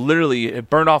 I literally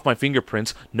burned off my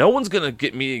fingerprints. No one's going to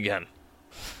get me again.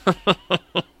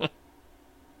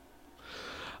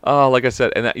 Like I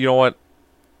said, and you know what?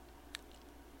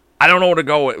 I don't know where to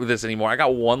go with this anymore. I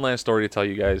got one last story to tell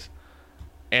you guys.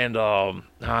 And,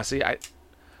 see,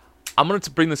 I'm going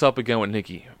to bring this up again with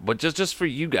Nikki, but just for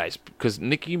you guys, because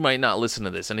Nikki might not listen to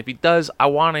this, and if he does, I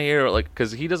want to hear, like,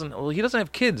 because he doesn't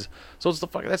have kids, so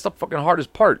that's the fucking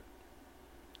hardest part.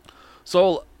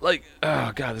 So, like,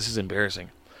 oh god, this is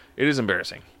embarrassing. It is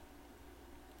embarrassing.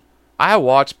 I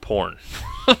watch porn,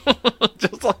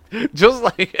 just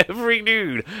like every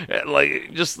dude,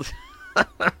 like just.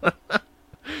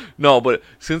 No, but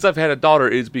since I've had a daughter,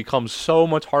 it's become so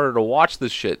much harder to watch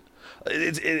this shit.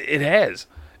 It has.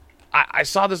 I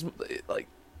saw this, like,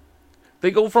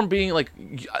 they go from being, like,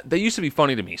 they used to be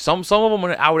funny to me. Some of them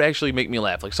I would actually make me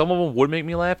laugh. Like, some of them would make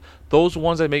me laugh. Those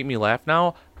ones that make me laugh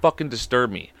now fucking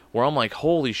disturb me. Where I'm like,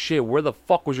 holy shit, where the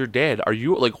fuck was your dad? Are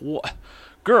you, like, what?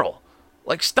 Girl,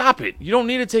 like, stop it. You don't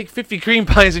need to take 50 cream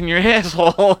pies in your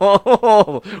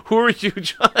asshole. Who are you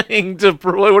trying to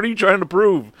prove? What are you trying to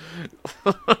prove?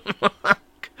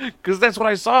 Because that's what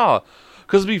I saw.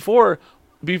 Because before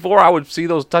I would see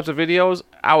those types of videos,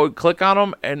 I would click on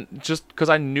them, and just because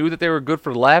I knew that they were good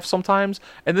for laughs sometimes.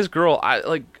 And this girl,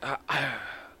 like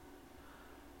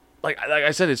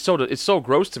I said, it's so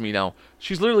gross to me now.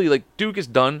 She's literally like, Duke is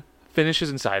done,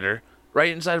 finishes inside her,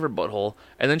 right inside of her butthole,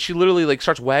 and then she literally like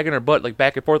starts wagging her butt like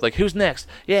back and forth, like, who's next?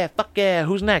 Yeah, fuck yeah.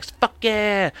 Who's next? Fuck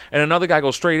yeah. And another guy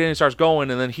goes straight in and starts going,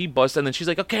 and then he busts, and then she's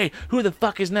like, okay, who the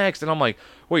fuck is next? And I'm like,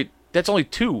 wait, that's only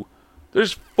 2.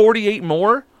 There's 48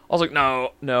 more. I was like,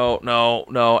 no.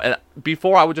 And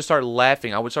before, I would just start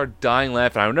laughing. I would start dying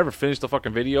laughing. I would never finish the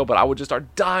fucking video, but I would just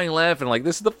start dying laughing. Like,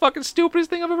 this is the fucking stupidest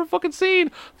thing I've ever fucking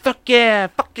seen. Fuck yeah.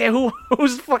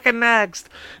 Who's fucking next?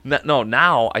 No,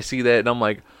 now I see that, and I'm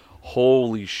like,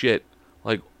 holy shit.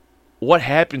 Like, what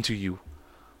happened to you?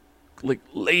 Like,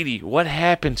 lady, what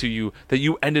happened to you that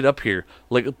you ended up here?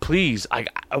 Like, please, I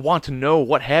want to know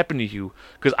what happened to you,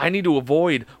 because I need to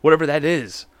avoid whatever that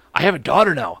is. I have a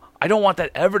daughter now. I don't want that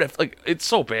ever to, like, it's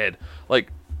so bad. Like,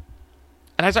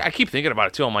 and I keep thinking about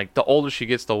it too. I'm like, the older she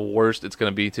gets, the worse it's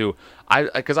gonna be too.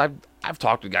 Because I've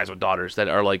talked to guys with daughters that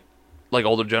are like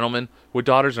older gentlemen with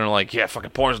daughters, and are like, yeah, fucking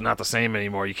porn's not the same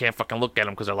anymore. You can't fucking look at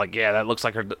them because they're like, yeah, that looks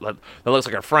like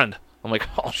her friend. I'm like,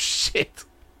 oh shit.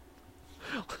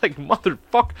 Like,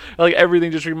 motherfucker. Like,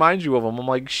 everything just reminds you of them. I'm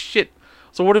like, shit.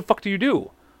 So what the fuck do you do?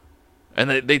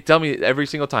 And they tell me every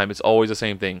single time, it's always the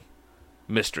same thing: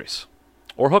 mistress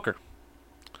or hooker.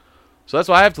 So that's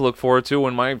what I have to look forward to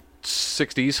in my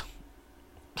 60s.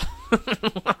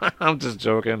 I'm just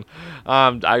joking.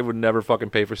 I would never fucking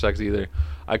pay for sex either.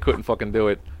 I couldn't fucking do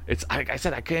it. It's I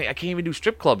said I can't even do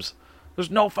strip clubs.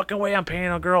 There's no fucking way I'm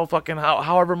paying a girl fucking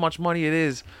however much money it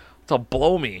is to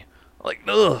blow me. Like,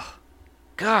 ugh,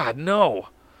 God, no.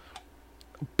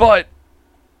 But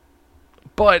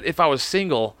if I was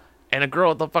single and a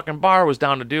girl at the fucking bar was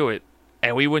down to do it,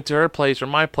 and we went to her place or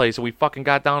my place, and we fucking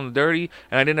got down and dirty,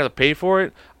 and I didn't have to pay for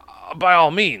it, by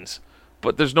all means.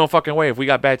 But there's no fucking way if we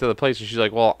got back to the place and she's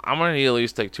like, well, I'm going to need at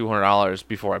least take $200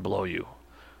 before I blow you.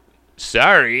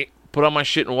 Sorry. Put on my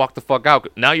shit and walk the fuck out.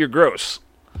 Now you're gross.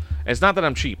 And it's not that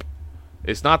I'm cheap.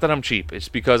 It's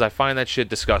because I find that shit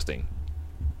disgusting.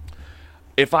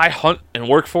 If I hunt and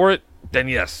work for it, then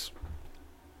yes.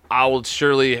 I will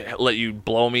surely let you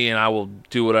blow me, and I will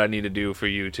do what I need to do for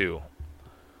you too.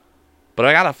 But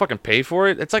I gotta fucking pay for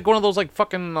it. It's like one of those, like,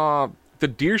 fucking the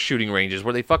deer shooting ranges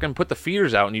where they fucking put the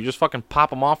feeders out and you just fucking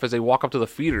pop them off as they walk up to the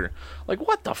feeder. Like,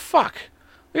 what the fuck?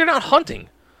 You're not hunting.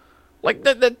 Like,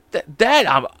 that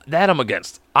I'm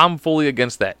against. I'm fully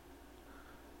against that.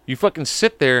 You fucking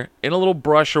sit there in a little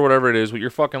brush or whatever it is with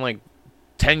your fucking, like,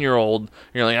 10-year-old.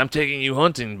 You're like, I'm taking you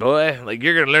hunting, boy. Like,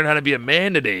 you're gonna learn how to be a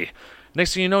man today.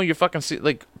 Next thing you know, you fucking see,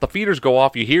 like, the feeders go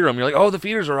off, you hear them, you're like, oh, the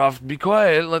feeders are off, be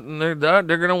quiet, they're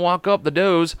gonna walk up, the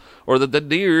does, or the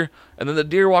deer, and then the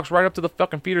deer walks right up to the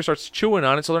fucking feeder, starts chewing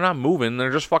on it, so they're not moving,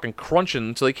 they're just fucking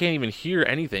crunching, so they can't even hear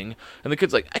anything, and the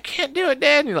kid's like, I can't do it,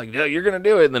 Dad, and you're like, no, you're gonna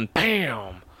do it, and then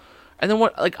BAM! And then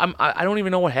what, like, I don't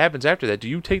even know what happens after that. Do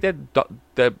you take that,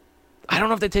 I don't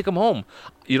know if they take them home.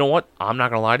 You know what, I'm not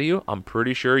gonna lie to you, I'm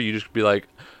pretty sure you just be like,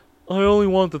 I only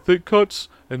want the thick cuts,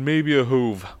 and maybe a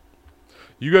hoof.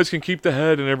 You guys can keep the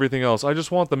head and everything else. I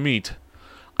just want the meat.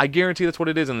 I guarantee that's what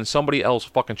it is, and then somebody else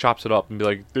fucking chops it up and be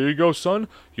like, there you go, son.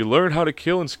 You learned how to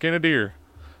kill and skin a deer.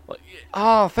 Like,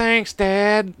 oh, thanks,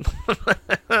 Dad.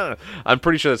 I'm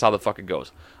pretty sure that's how the fuck it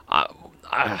goes. I'm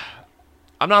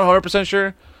not 100%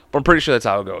 sure, but I'm pretty sure that's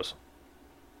how it goes.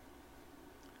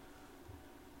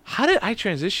 How did I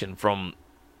transition from...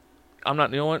 I'm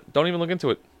not... You know what? Don't even look into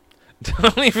it.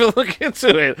 Don't even look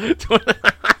into it.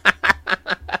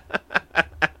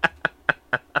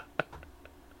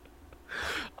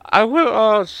 I will.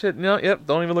 Oh shit! No, yep.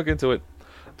 Don't even look into it.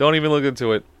 Don't even look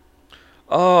into it.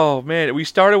 Oh man, we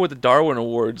started with the Darwin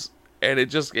Awards, and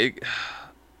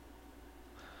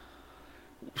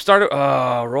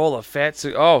Roll a fat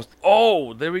cigar.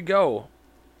 Oh, there we go.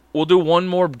 We'll do one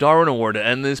more Darwin Award to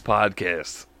end this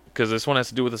podcast. Because this one has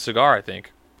to do with a cigar, I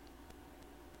think.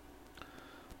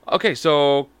 Okay,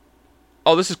 so...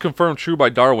 Oh, this is confirmed true by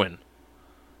Darwin.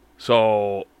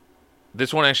 So,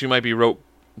 this one actually might be wrote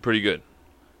pretty good.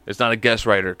 It's not a guest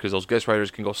writer, because those guest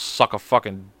writers can go suck a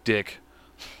fucking dick.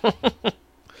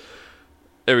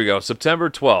 There we go. September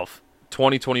 12th,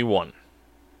 2021.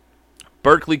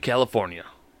 Berkeley, California.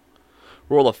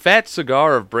 Roll a fat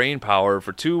cigar of brain power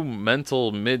for 2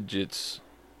 mental midgets.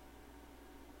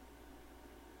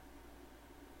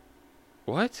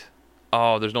 What?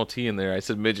 Oh, there's no T in there. I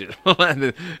said midget.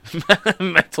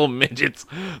 Mental midgets.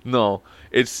 No,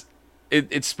 it's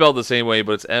spelled the same way,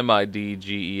 but it's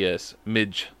midges.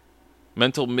 Midge.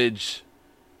 Mental midge.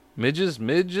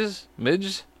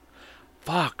 Midges.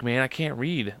 Fuck, man, I can't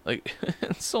read. Like,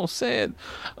 it's so sad.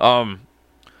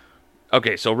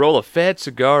 Okay, so roll a fat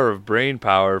cigar of brain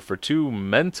power for 2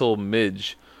 mental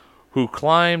midge who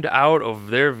climbed out of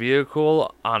their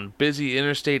vehicle on busy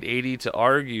Interstate 80 to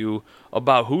argue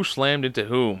about who slammed into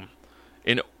whom.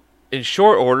 In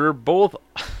short order, both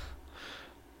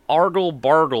Argle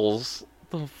Bargles,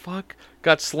 the fuck,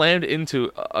 got slammed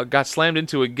into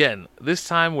again. This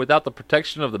time without the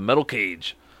protection of the metal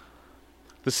cage.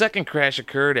 The second crash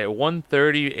occurred at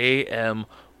 1:30 a.m.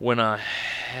 when a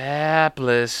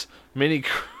hapless Mini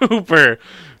Cooper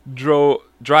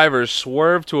drivers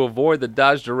swerved to avoid the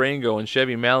Dodge Durango and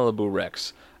Chevy Malibu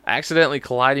wrecks, accidentally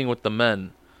colliding with the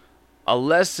men. A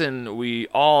lesson we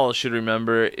all should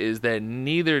remember is that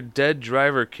neither dead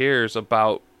driver cares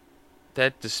about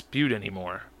that dispute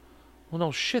anymore. Well,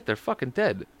 no shit, they're fucking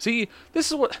dead. See, this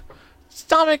is what...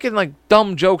 Stop making, like,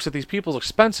 dumb jokes at these people's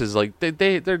expenses. Like,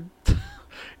 they're...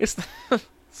 It's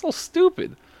so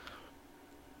stupid.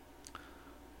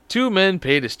 2 men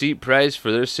paid a steep price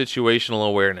for their situational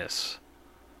awareness.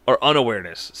 Or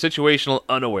unawareness. Situational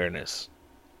unawareness.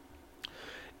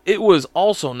 It was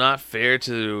also not fair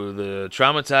to the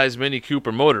traumatized Mini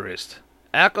Cooper motorist.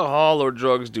 Alcohol or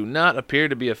drugs do not appear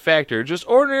to be a factor, just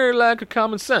ordinary lack of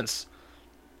common sense.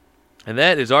 And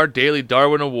that is our daily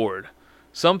Darwin Award.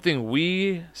 Something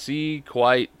we see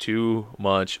quite too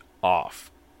much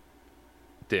often.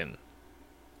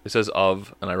 It says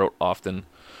of, and I wrote often.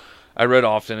 I read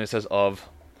often, it says of.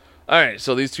 Alright,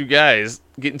 so these 2 guys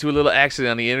get into a little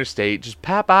accident on the interstate. Just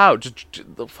pop out. Just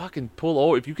fucking pull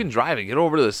over. If you can drive it, get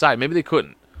over to the side. Maybe they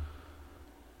couldn't.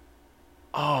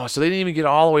 Oh, so they didn't even get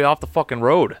all the way off the fucking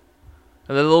road.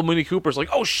 And then the little Mini Cooper's like,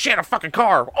 oh shit, a fucking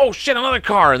car. Oh shit, another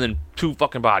car. And then 2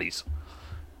 fucking bodies.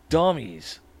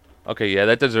 Dummies. Okay, yeah,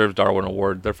 that deserves Darwin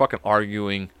Award. They're fucking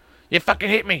arguing. You fucking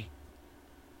hit me.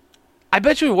 I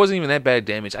bet you it wasn't even that bad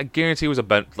damage. I guarantee it was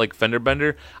a fender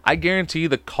bender. I guarantee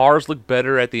the cars look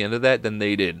better at the end of that than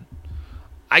they did.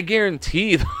 I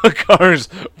guarantee the cars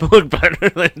look better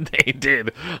than they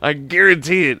did. I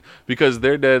guarantee it. Because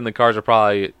they're dead and the cars are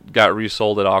probably got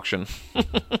resold at auction.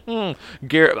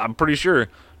 I'm pretty sure.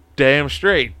 Damn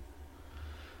straight.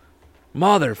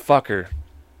 Motherfucker.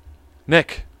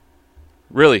 Nick.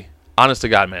 Really. Honest to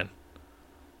God, man.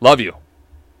 Love you.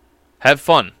 Have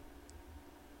fun.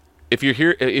 If you're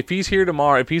here, if he's here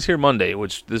tomorrow, if he's here Monday,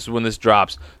 which this is when this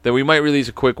drops, then we might release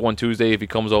a quick one Tuesday if he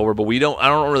comes over. But I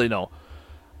don't really know.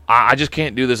 I just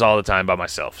can't do this all the time by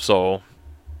myself. So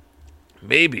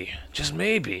maybe, just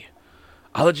maybe,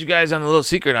 I'll let you guys on a little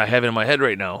secret I have in my head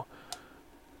right now.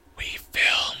 We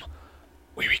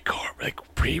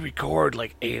pre-record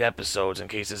like 8 episodes in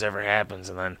case this ever happens,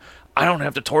 and then I don't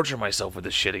have to torture myself with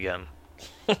this shit again.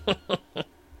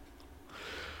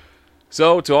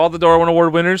 So to all the Darwin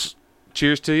Award winners.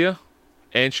 Cheers to you.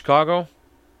 And Chicago.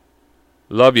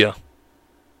 Love you.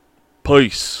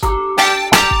 Peace.